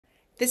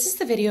This is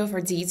the video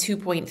for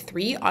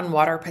D2.3 on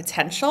water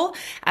potential,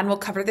 and we'll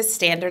cover the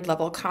standard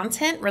level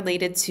content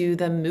related to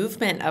the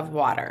movement of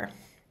water.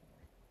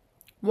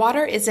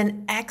 Water is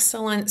an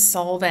excellent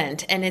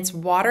solvent, and it's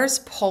water's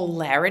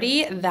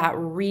polarity that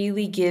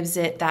really gives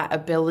it that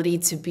ability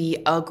to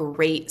be a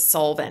great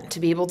solvent, to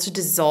be able to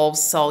dissolve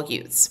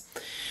solutes.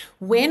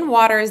 When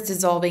water is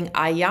dissolving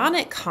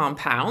ionic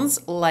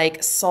compounds,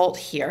 like salt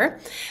here,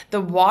 the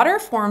water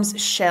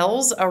forms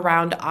shells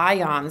around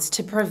ions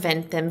to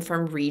prevent them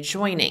from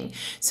rejoining.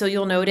 So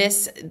you'll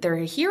notice they're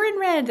here in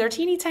red, they're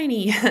teeny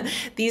tiny.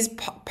 These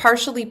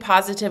partially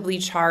positively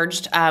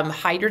charged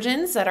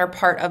hydrogens that are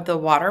part of the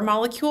water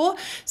molecule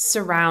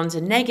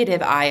surround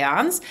negative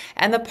ions,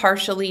 and the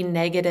partially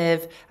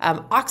negative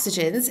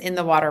oxygens in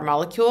the water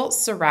molecule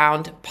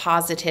surround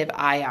positive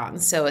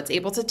ions. So it's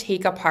able to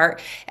take apart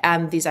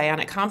these ionic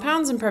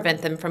compounds and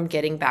prevent them from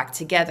getting back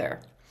together.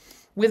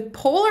 With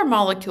polar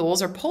molecules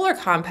or polar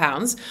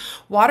compounds,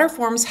 water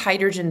forms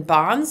hydrogen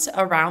bonds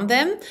around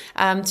them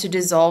to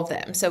dissolve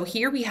them. So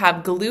here we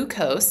have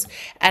glucose,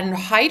 and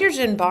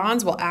hydrogen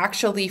bonds will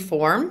actually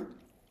form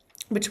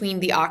between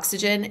the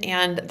oxygen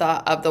and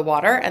the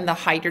water, and the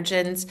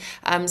hydrogens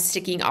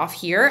sticking off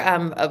here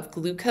of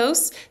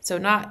glucose. So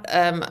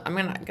I'm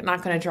not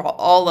going to draw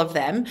all of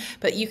them,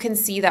 but you can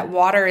see that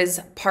water is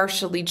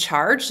partially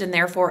charged and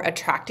therefore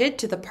attracted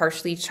to the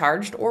partially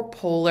charged or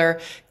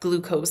polar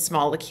glucose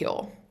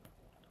molecule.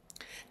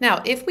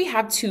 Now, if we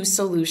have two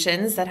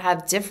solutions that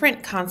have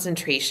different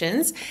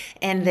concentrations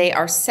and they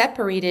are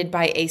separated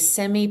by a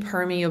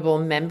semi-permeable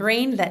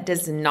membrane that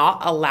does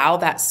not allow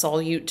that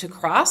solute to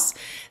cross,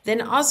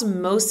 then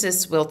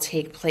osmosis will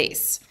take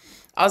place.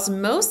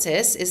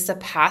 Osmosis is the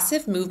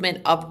passive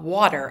movement of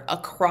water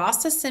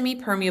across a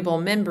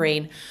semi-permeable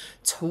membrane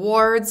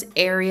towards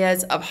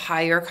areas of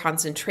higher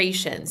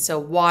concentration. So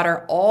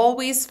water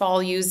always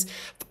follows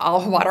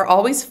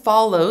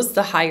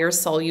the higher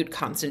solute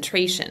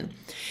concentration.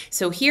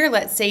 So here,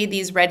 let's say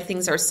these red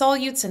things are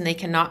solutes and they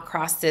cannot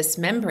cross this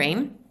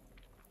membrane.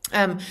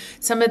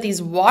 Some of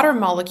these water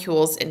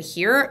molecules in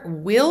here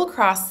will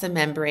cross the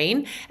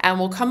membrane and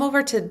will come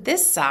over to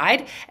this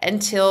side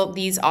until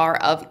these are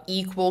of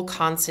equal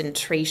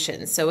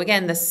concentration. So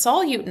again, the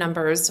solute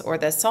numbers or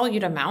the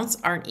solute amounts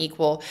aren't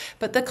equal,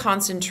 but the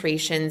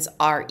concentrations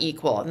are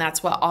equal, and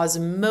that's what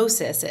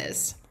osmosis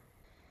is.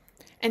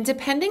 And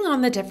depending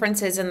on the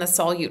differences in the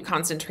solute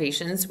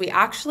concentrations, we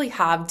actually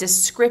have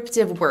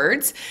descriptive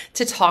words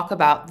to talk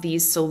about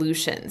these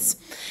solutions.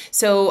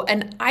 So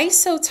an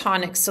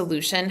isotonic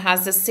solution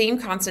has the same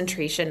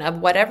concentration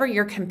of whatever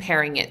you're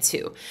comparing it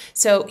to.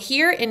 So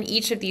here in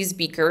each of these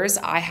beakers,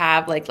 I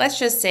have, let's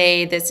just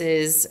say this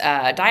is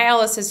a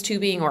dialysis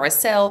tubing or a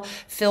cell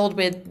filled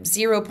with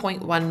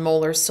 0.1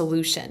 molar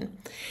solution.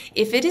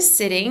 If it is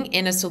sitting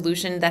in a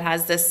solution that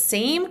has the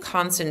same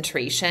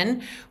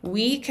concentration,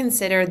 we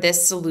consider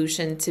this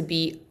solution to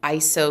be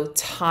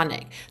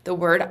isotonic. The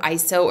word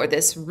iso, or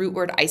this root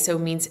word iso,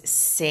 means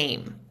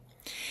same.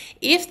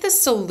 If the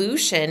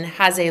solution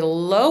has a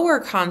lower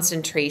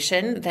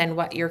concentration than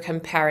what you're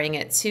comparing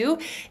it to,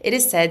 it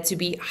is said to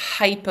be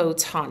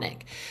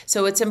hypotonic.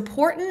 So it's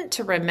important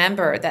to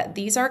remember that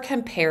these are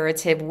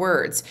comparative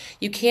words.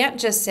 You can't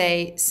just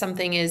say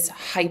something is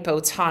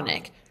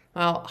hypotonic.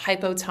 Well,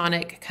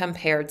 hypotonic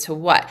compared to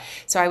what?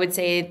 So I would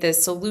say the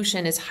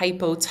solution is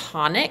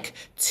hypotonic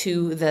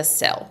to the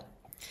cell.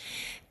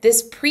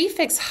 This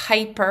prefix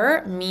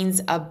hyper means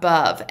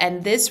above,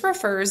 and this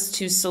refers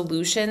to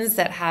solutions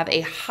that have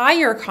a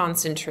higher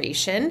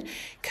concentration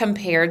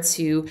compared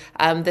to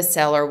the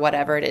cell or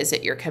whatever it is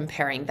that you're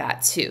comparing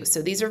that to.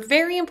 So these are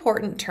very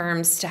important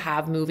terms to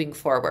have moving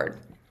forward.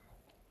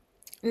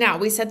 Now,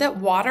 we said that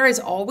water is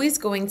always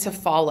going to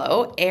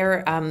follow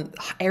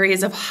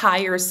areas of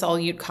higher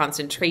solute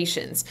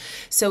concentrations.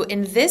 So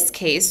in this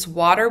case,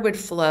 water would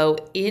flow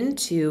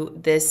into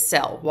this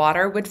cell.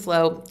 Water would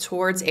flow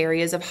towards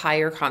areas of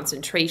higher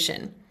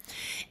concentration.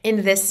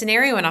 In this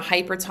scenario, in a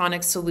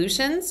hypertonic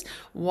solutions,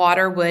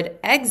 water would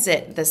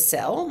exit the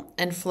cell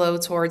and flow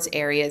towards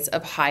areas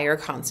of higher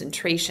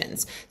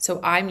concentrations. So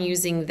I'm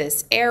using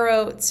this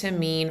arrow to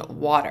mean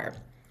water.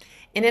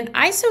 In an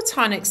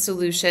isotonic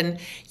solution,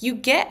 you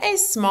get a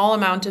small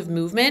amount of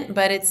movement,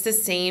 but it's the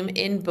same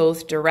in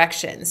both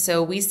directions.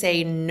 So we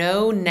say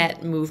no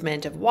net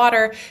movement of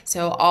water,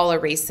 so I'll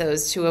erase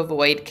those to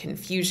avoid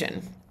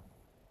confusion.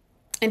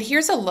 And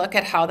here's a look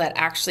at how that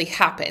actually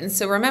happens.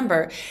 So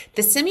remember,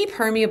 the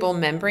semi-permeable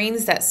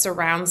membranes that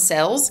surround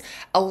cells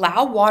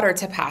allow water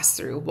to pass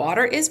through.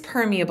 Water is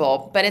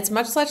permeable, but it's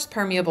much less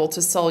permeable to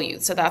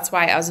solute. So that's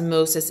why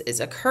osmosis is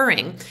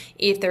occurring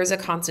if there's a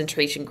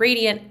concentration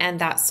gradient and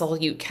that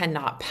solute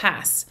cannot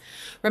pass.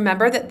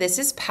 Remember that this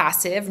is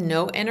passive,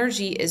 no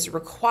energy is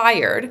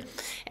required,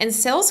 and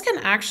cells can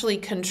actually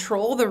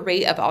control the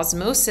rate of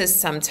osmosis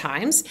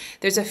sometimes.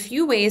 There's a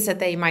few ways that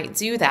they might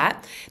do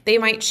that. They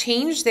might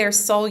change their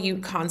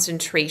solute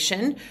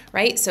concentration,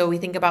 right? So we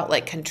think about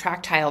like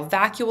contractile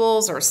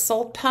vacuoles or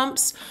salt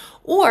pumps,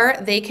 or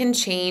they can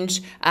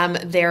change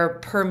their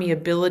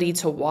permeability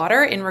to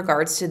water in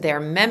regards to their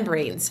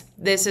membranes.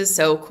 This is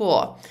so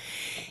cool.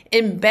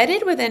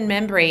 Embedded within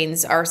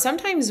membranes are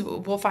sometimes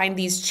we'll find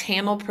these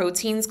channel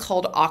proteins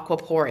called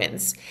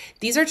aquaporins.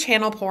 These are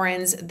channel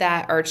proteins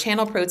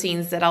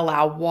that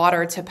allow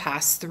water to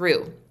pass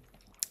through.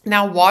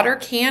 Now, water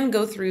can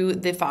go through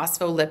the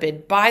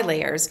phospholipid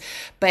bilayers,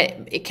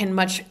 but it can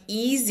much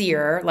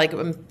easier, like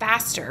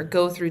faster,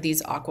 go through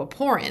these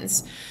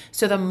aquaporins.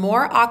 So the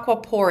more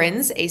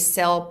aquaporins a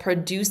cell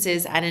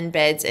produces and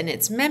embeds in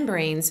its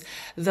membranes,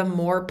 the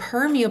more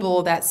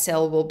permeable that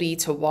cell will be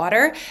to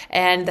water,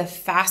 and the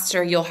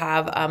faster you'll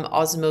have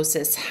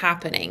osmosis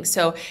happening.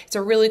 So it's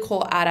a really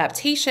cool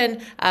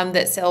adaptation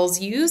that cells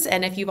use.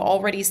 And if you've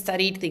already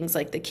studied things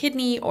like the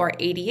kidney or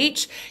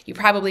ADH, you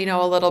probably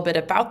know a little bit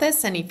about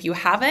this. And if you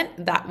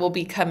haven't, that will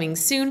be coming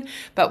soon.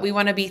 But we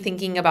want to be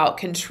thinking about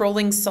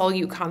controlling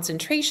solute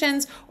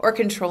concentrations or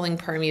controlling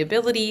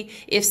permeability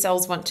if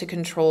cells want to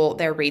control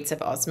their rates of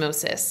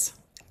osmosis.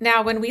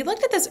 Now, when we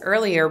looked at this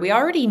earlier, we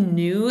already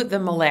knew the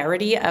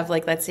molarity of,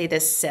 like, let's say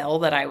this cell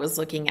that I was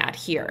looking at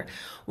here.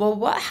 Well,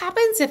 what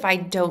happens if I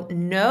don't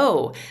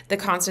know the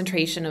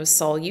concentration of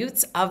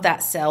solutes of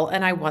that cell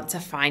and I want to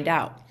find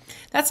out?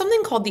 That's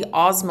something called the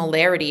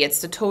osmolarity.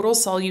 It's the total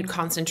solute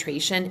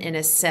concentration in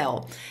a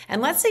cell.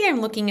 And let's say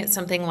I'm looking at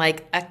something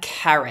like a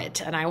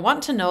carrot, and I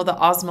want to know the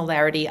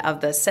osmolarity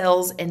of the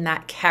cells in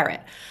that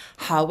carrot.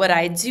 How would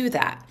I do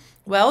that?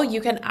 Well,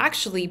 you can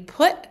actually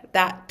put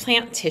that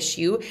plant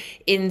tissue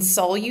in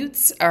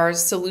solutes or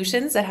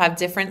solutions that have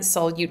different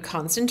solute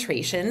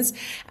concentrations,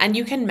 and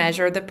you can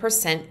measure the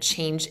percent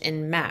change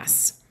in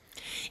mass.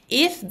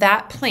 If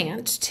that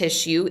plant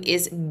tissue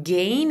is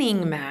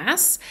gaining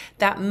mass,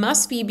 that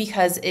must be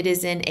because it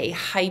is in a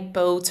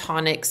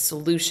hypotonic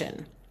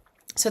solution.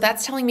 So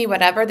that's telling me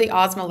whatever the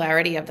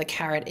osmolarity of the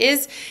carrot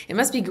is, it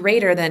must be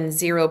greater than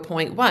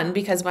 0.1,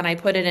 because when I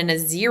put it in a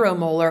 0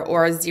 molar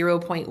or a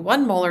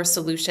 0.1 molar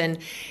solution,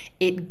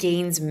 it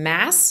gains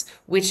mass,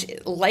 which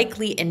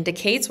likely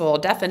indicates, well,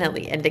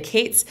 definitely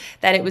indicates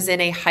that it was in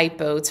a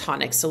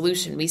hypotonic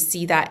solution. We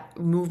see that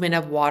movement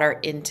of water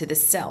into the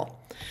cell.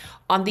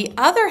 On the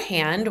other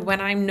hand, when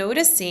I'm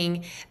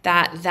noticing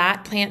that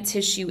that plant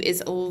tissue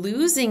is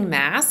losing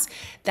mass,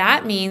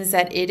 that means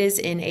that it is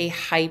in a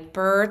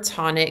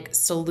hypertonic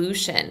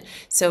solution.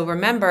 So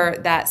remember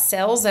that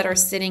cells that are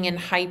sitting in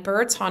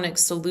hypertonic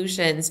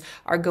solutions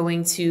are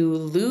going to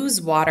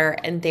lose water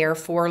and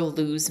therefore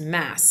lose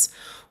mass.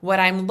 What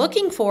I'm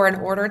looking for in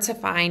order to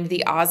find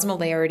the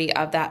osmolarity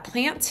of that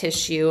plant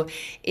tissue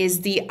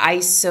is the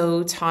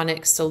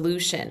isotonic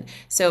solution.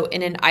 So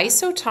in an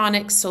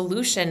isotonic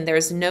solution,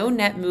 there's no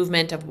net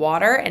movement of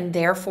water and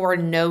therefore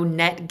no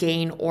net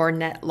gain or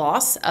net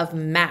loss of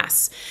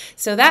mass.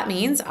 So that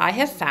means I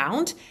have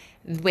found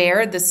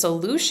where the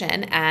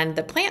solution and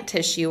the plant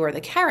tissue or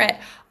the carrot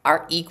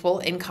are equal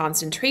in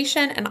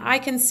concentration, and I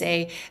can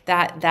say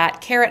that that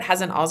carrot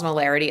has an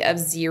osmolarity of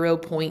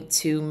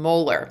 0.2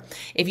 molar.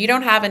 If you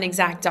don't have an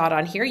exact dot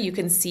on here, you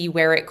can see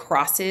where it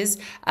crosses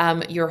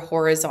your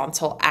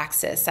horizontal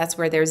axis. That's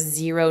where there's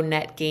zero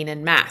net gain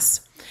in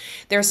mass.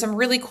 There's some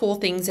really cool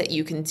things that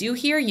you can do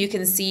here. You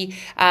can see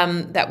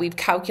that we've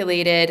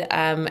calculated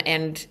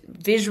and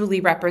visually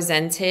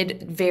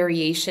represented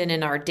variation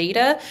in our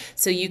data.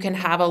 So you can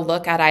have a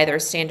look at either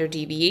standard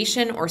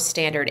deviation or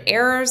standard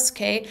errors,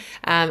 okay?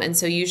 And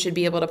so you should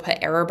be able to put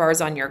error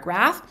bars on your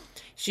graph.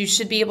 You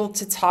should be able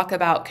to talk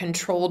about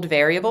controlled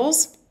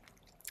variables.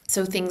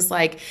 So things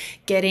like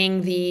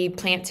getting the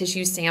plant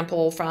tissue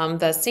sample from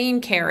the same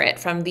carrot,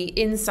 from the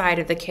inside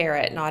of the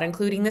carrot, not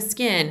including the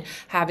skin,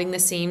 having the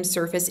same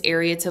surface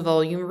area to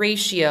volume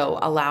ratio,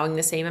 allowing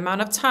the same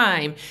amount of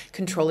time,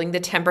 controlling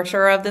the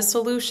temperature of the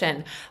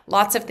solution,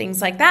 lots of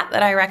things like that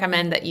that I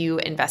recommend that you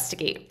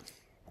investigate.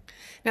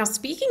 Now,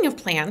 speaking of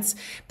plants,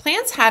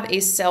 plants have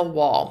a cell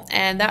wall,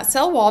 and that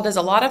cell wall does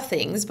a lot of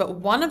things, but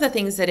one of the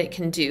things that it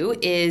can do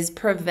is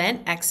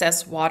prevent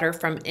excess water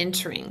from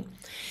entering.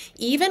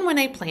 Even when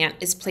a plant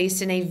is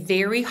placed in a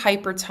very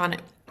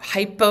hypotonic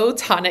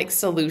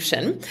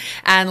solution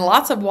and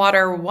lots of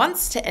water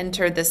wants to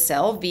enter the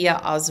cell via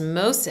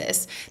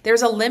osmosis,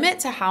 there's a limit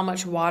to how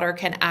much water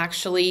can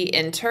actually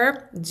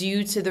enter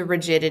due to the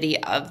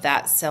rigidity of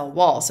that cell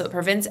wall. So it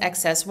prevents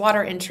excess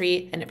water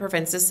entry and it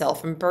prevents the cell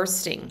from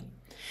bursting.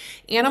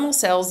 Animal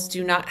cells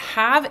do not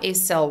have a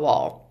cell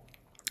wall.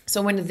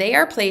 So when they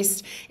are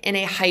placed in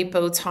a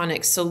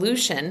hypotonic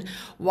solution,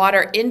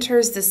 water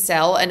enters the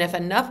cell, and if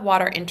enough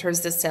water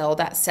enters the cell,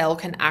 that cell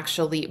can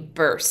actually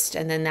burst,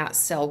 and then that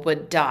cell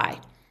would die.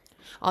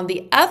 On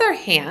the other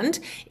hand,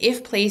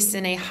 if placed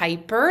in a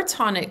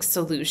hypertonic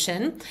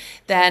solution,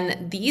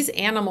 then these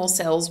animal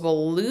cells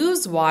will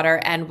lose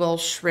water and will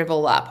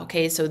shrivel up,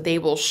 okay? So they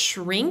will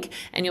shrink,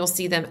 and you'll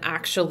see them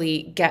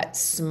actually get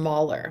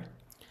smaller.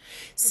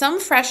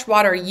 Some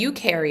freshwater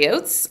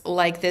eukaryotes,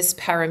 like this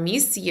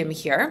paramecium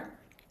here,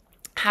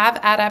 have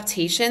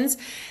adaptations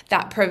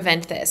that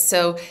prevent this.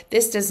 So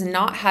this does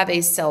not have a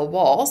cell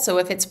wall. So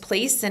if it's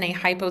placed in a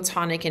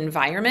hypotonic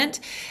environment,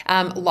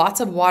 lots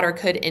of water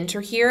could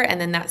enter here and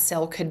then that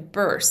cell could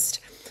burst.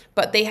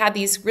 but they had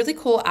these really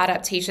cool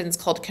adaptations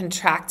called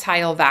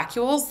contractile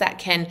vacuoles that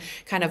can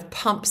kind of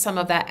pump some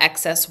of that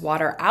excess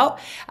water out.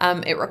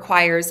 It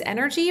requires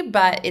energy,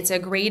 but it's a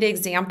great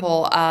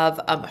example of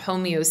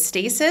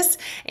homeostasis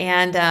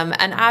and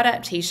an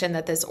adaptation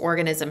that this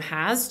organism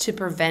has to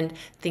prevent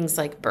things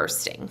like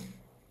bursting.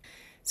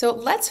 So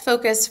let's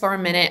focus for a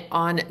minute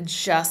on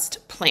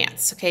just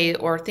plants, okay,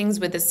 or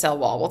things with the cell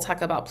wall. We'll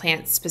talk about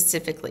plants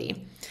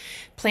specifically.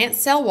 Plant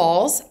cell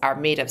walls are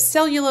made of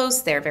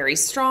cellulose. They're very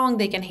strong.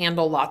 They can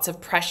handle lots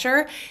of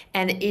pressure,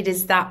 and it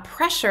is that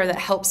pressure that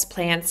helps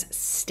plants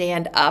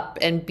stand up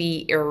and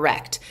be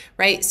erect,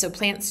 right? So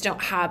plants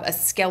don't have a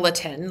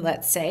skeleton,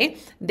 let's say.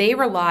 They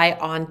rely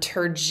on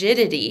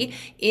turgidity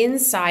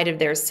inside of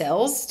their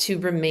cells to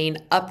remain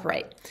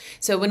upright.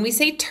 So when we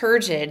say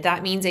turgid,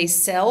 that means a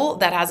cell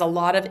that has a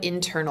lot of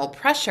internal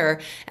pressure,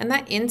 and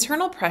that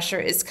internal pressure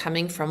is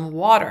coming from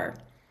water.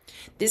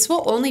 This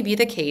will only be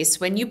the case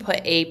when you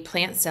put a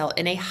plant cell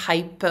in a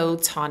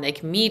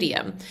hypotonic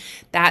medium.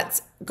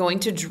 That's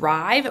going to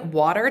drive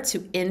water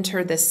to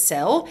enter the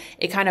cell.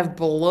 It kind of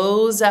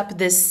blows up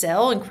this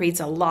cell and creates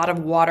a lot of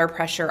water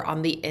pressure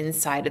on the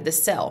inside of the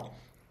cell.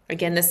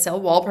 Again, the cell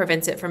wall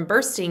prevents it from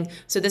bursting,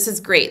 so this is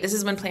great. This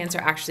is when plants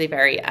are actually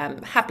very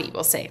happy,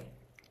 we'll say.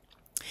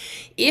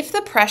 If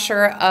the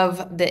pressure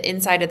of the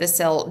inside of the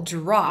cell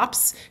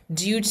drops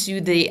due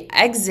to the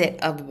exit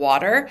of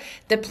water,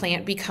 the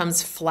plant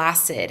becomes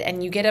flaccid,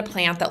 and you get a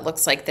plant that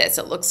looks like this.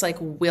 It looks like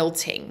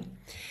wilting.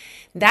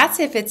 That's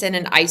if it's in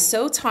an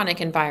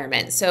isotonic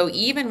environment. So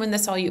even when the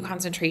solute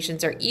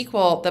concentrations are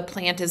equal, the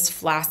plant is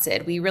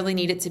flaccid. We really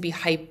need it to be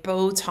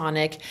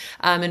hypotonic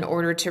in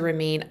order to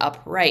remain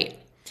upright.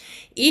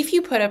 If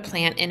you put a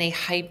plant in a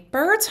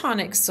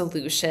hypertonic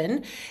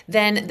solution,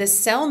 then the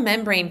cell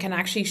membrane can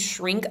actually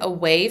shrink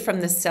away from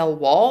the cell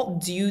wall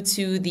due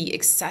to the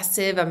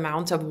excessive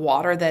amount of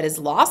water that is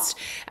lost,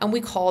 and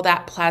we call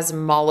that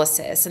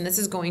plasmolysis, and this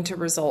is going to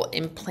result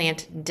in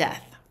plant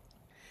death.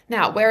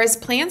 Now, whereas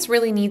plants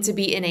really need to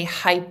be in a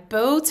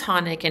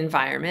hypotonic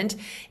environment,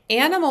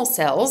 animal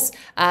cells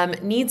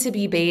need to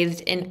be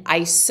bathed in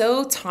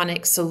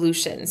isotonic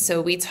solutions.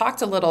 So we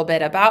talked a little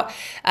bit about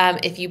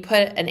if you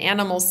put an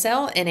animal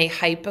cell in a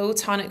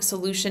hypotonic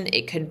solution,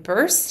 it could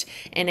burst.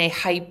 In a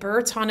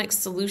hypertonic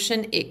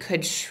solution, it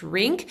could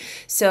shrink.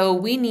 So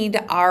we need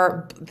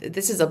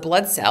this is a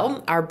blood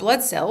cell, our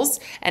blood cells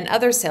and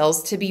other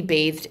cells to be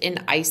bathed in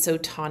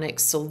isotonic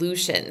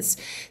solutions.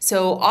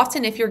 So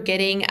often if you're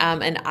getting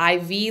an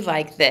IV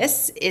like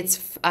this,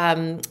 it's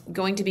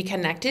going to be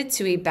connected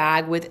to a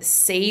bag with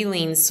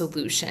saline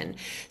solution.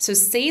 So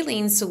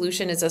saline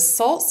solution is a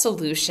salt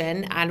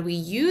solution, and we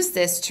use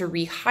this to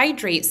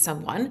rehydrate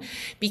someone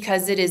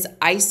because it is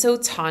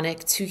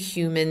isotonic to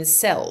human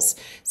cells.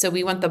 So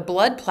we want the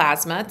blood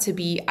plasma to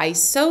be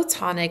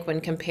isotonic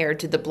when compared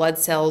to the blood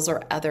cells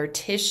or other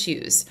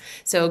tissues.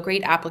 So a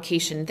great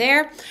application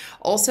there.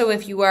 Also,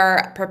 if you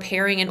are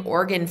preparing an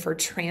organ for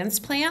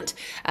transplant,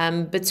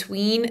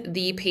 between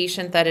the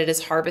patient that it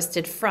is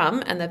harvested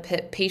from and the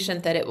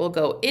patient that it will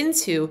go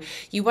into,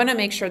 you want to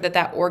make sure that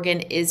that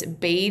organ is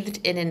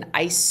bathed in an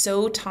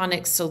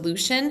isotonic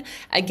solution,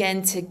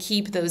 again, to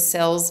keep those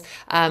cells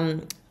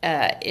in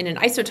an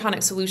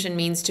isotonic solution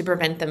means to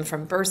prevent them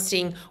from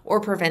bursting or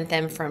prevent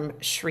them from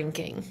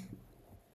shrinking.